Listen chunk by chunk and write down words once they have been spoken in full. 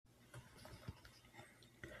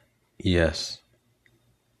Yes,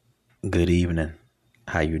 good evening.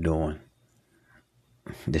 How you doing?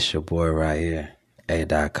 This your boy right here, A.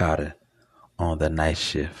 Dot Carter, on the Night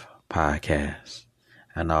Shift podcast.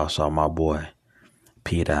 And also my boy,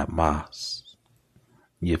 P. Dot Moss.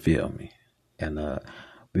 You feel me? And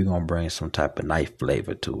we're gonna bring some type of night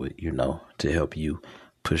flavor to it, to help you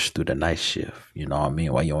push through the night shift. You know what I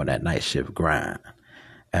mean? While you're on that night shift grind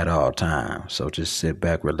at all times. So just sit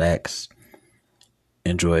back, relax,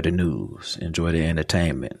 enjoy the news, enjoy the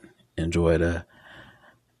entertainment, enjoy the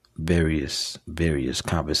various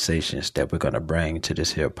conversations that we're going to bring to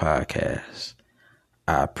this here podcast.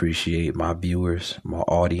 I appreciate my viewers, my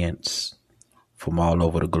audience from all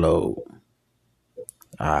over the globe.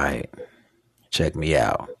 All right, check me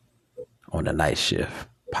out on the Night Shift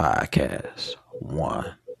podcast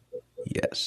 1. Yes.